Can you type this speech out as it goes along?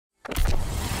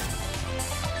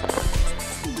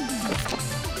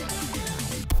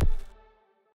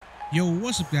Yo,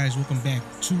 what's up guys? Welcome back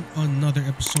to another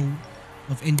episode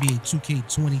of NBA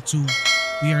 2K22.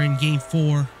 We are in game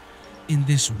 4 in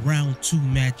this round 2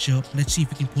 matchup. Let's see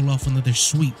if we can pull off another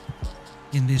sweep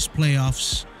in this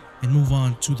playoffs and move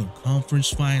on to the conference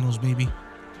finals, baby.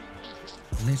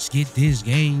 Let's get this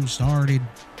game started.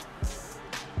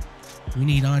 We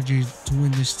need Andre to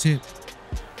win this tip,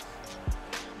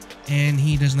 and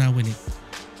he does not win it.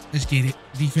 Let's get it.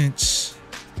 Defense.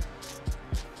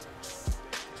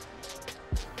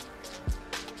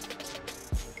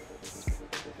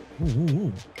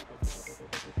 Ooh.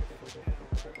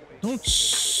 Don't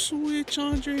switch,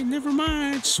 Andre. Never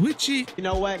mind. Switch it. You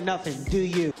know what? Nothing. Do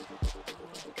you?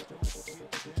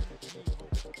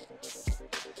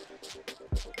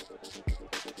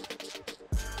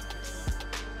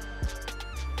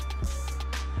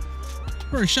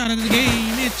 First shot of the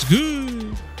game. It's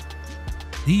good.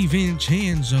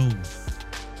 DiVincenzo.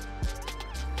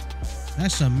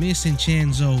 That's a missing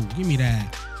Chanzo. Give me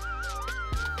that.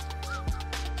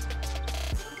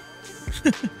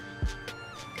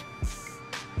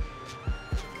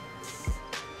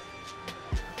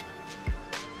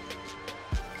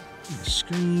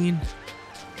 Screen.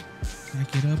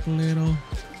 Back it up a little.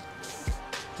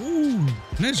 Ooh,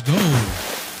 let's go.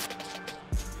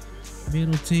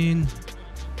 Middleton.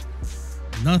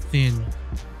 Nothing.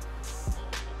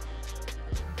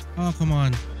 Oh, come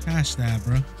on. Pass that,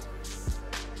 bro.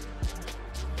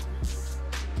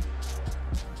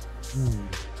 Ooh.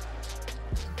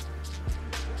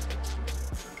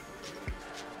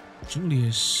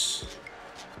 Julius.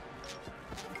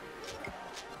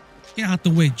 Get out the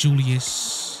way,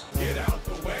 Julius. Get out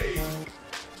the way.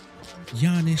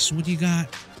 Giannis, what you got?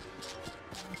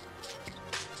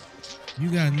 You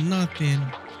got nothing.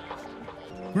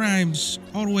 Grimes,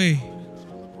 all the way.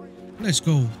 Let's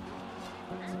go.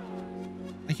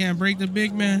 I can't break the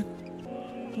big man.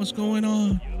 What's going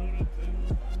on?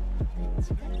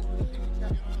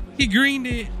 He greened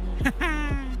it.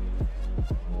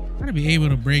 Gotta be able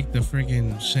to break the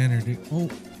freaking center, dude. Oh,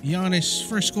 Giannis,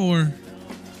 first score.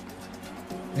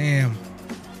 Damn.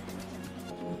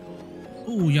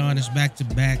 Ooh, Giannis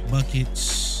back-to-back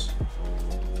buckets.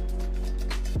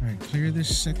 All right, clear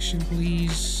this section,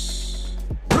 please.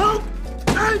 Broke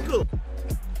ankle.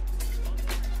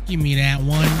 Give me that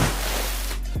one.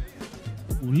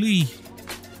 Ooh, Lee.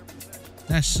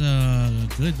 That's a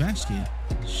good basket.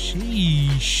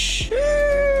 Sheesh.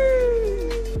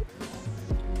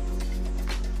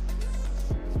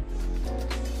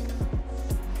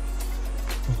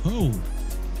 Oh.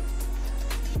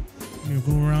 I'm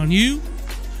gonna go around you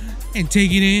and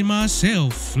take it in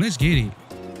myself. Let's get it.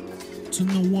 To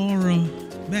Nawara.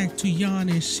 Back to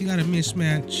Giannis. He got a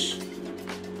mismatch.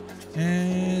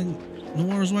 And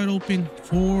Nawara's wide open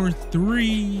for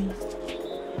 3.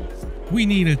 We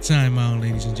need a timeout,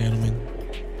 ladies and gentlemen.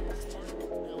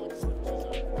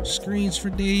 Screens for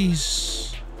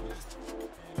days.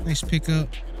 Nice pickup.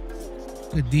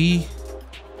 Good D.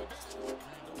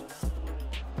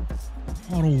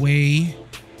 All the way.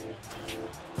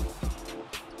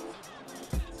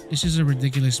 This is a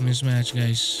ridiculous mismatch,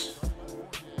 guys.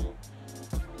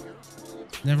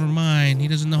 Never mind. He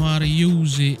doesn't know how to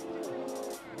use it.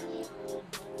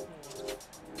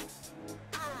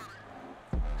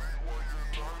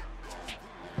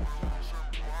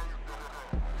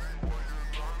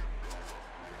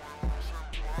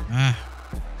 Ah.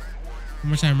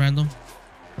 One more time, Randall.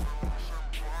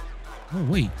 Oh,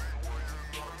 wait.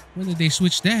 When did they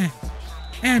switch that?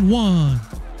 And 1.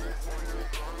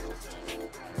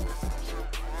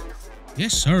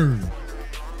 Yes, sir.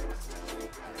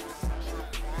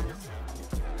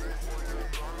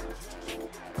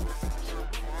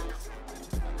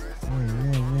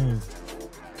 Whoa.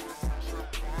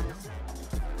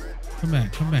 Come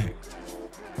back.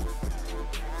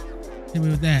 Hit me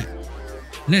with that.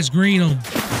 Let's green him.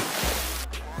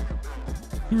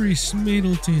 Chris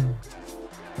Middleton.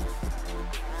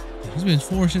 He's been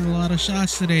forcing a lot of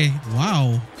shots today.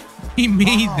 Wow. He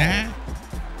made that.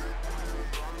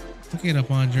 Pick it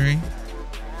up, Andre.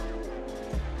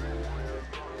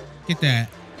 Get that.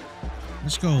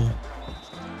 Let's go.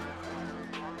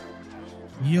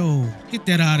 Yo, get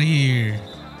that out of here.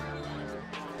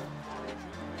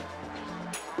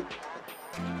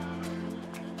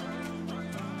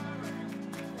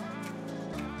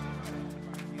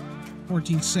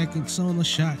 "14 seconds on the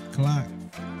shot clock."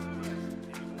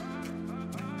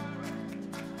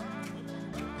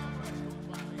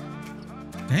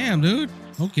 Damn, dude.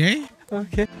 Okay.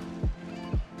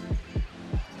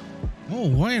 Oh,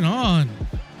 right on.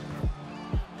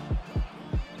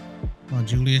 Come on,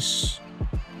 Julius.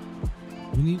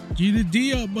 We need you to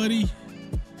D up, buddy.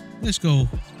 Let's go.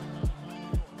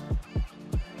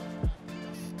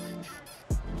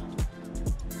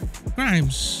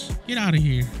 Grimes, get out of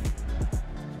here.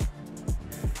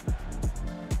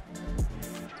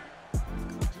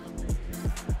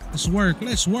 Let's work.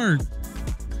 Let's work.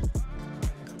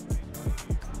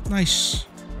 Nice.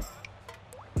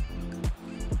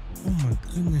 Oh my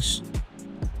goodness.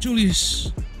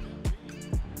 Julius.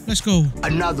 Let's go.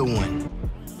 Another one.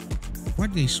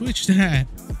 Why'd they switch that?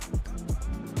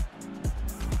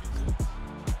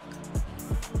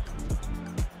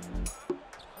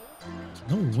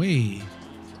 No way.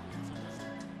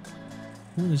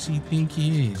 Who does he think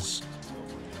he is?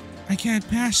 I can't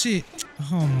pass it.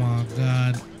 Oh my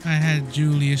God. I had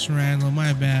Julius Randle.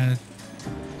 My bad.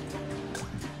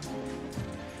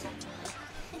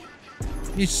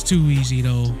 It's too easy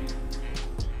though.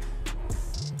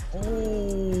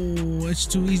 Oh, it's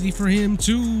too easy for him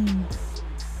too.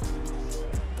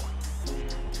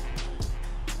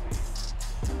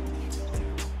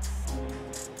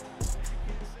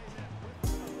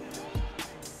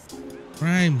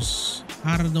 Grimes,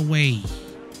 out of the way.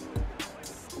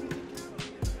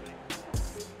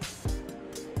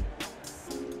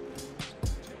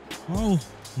 Oh,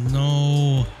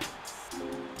 no.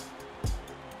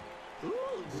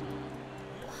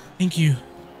 Thank you.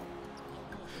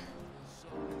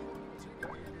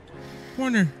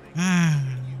 Corner. Ah.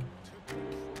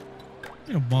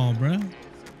 Get a ball, bro.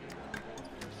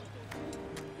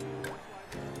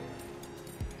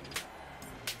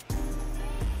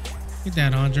 Get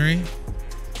that, Andre.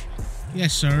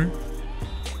 Yes, sir.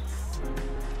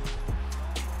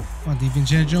 Come on,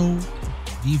 DiVincenzo.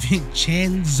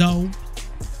 DiVincenzo.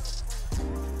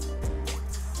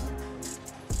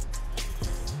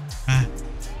 Ah.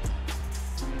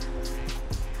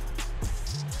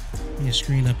 Need a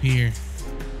screen up here.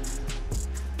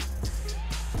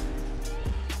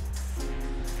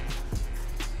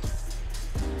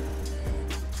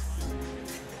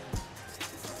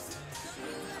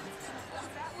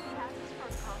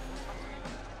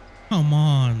 Come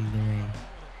on, bro.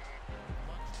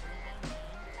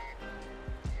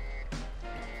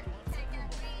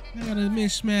 I got a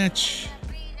mismatch.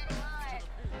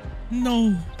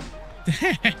 No.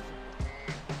 I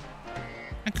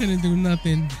couldn't do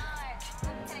nothing.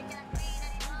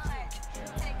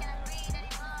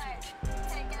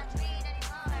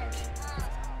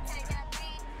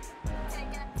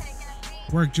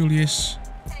 Work, Julius.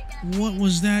 What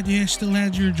was that? Yeah, still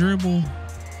had your dribble.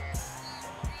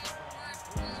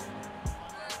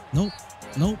 Nope.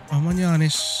 Nope. I'm on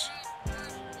Giannis.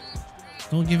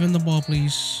 Don't give him the ball,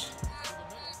 please.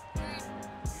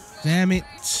 Damn it.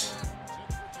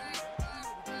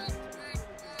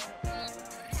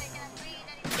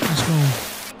 Let's go.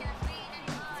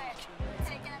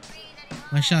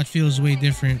 My shot feels way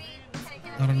different.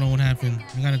 I don't know what happened.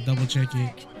 I gotta double check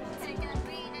it.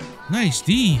 Nice,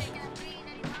 D.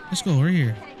 Let's go right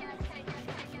here.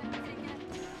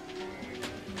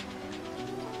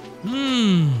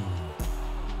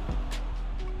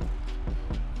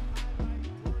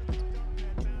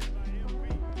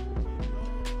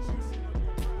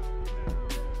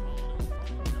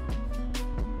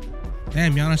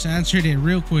 Damn, Giannis answered it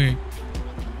real quick.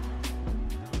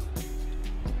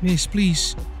 Miss,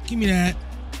 please. Give me that.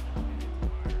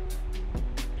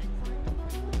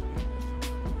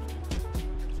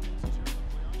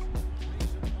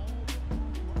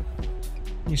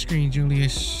 Your screen,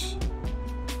 Julius.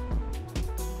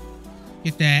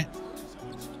 Get that.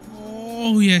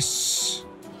 Oh, yes.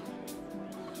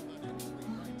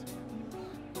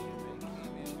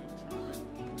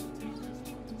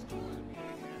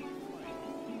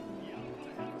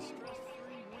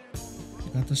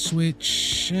 Got the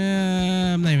switch.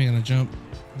 I'm not even gonna jump.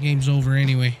 Game's over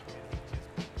anyway.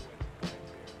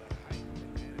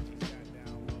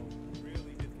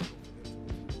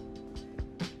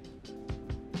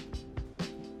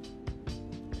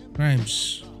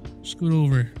 Grimes, scoot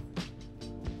over.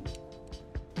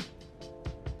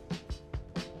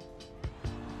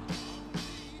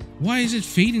 Why is it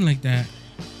fading like that?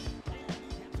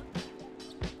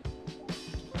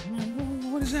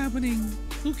 What is happening?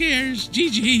 Who cares?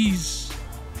 GG's.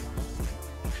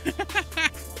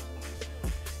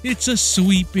 It's a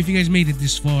sweep if you guys made it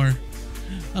this far.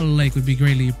 A like would be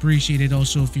greatly appreciated.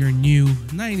 Also, if you're new,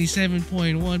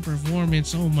 97.1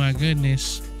 performance. Oh my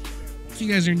goodness. If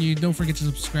you guys are new, don't forget to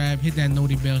subscribe. Hit that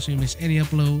NOTI bell so you miss any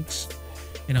uploads.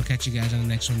 And I'll catch you guys on the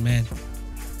next one, man.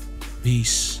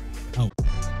 Peace.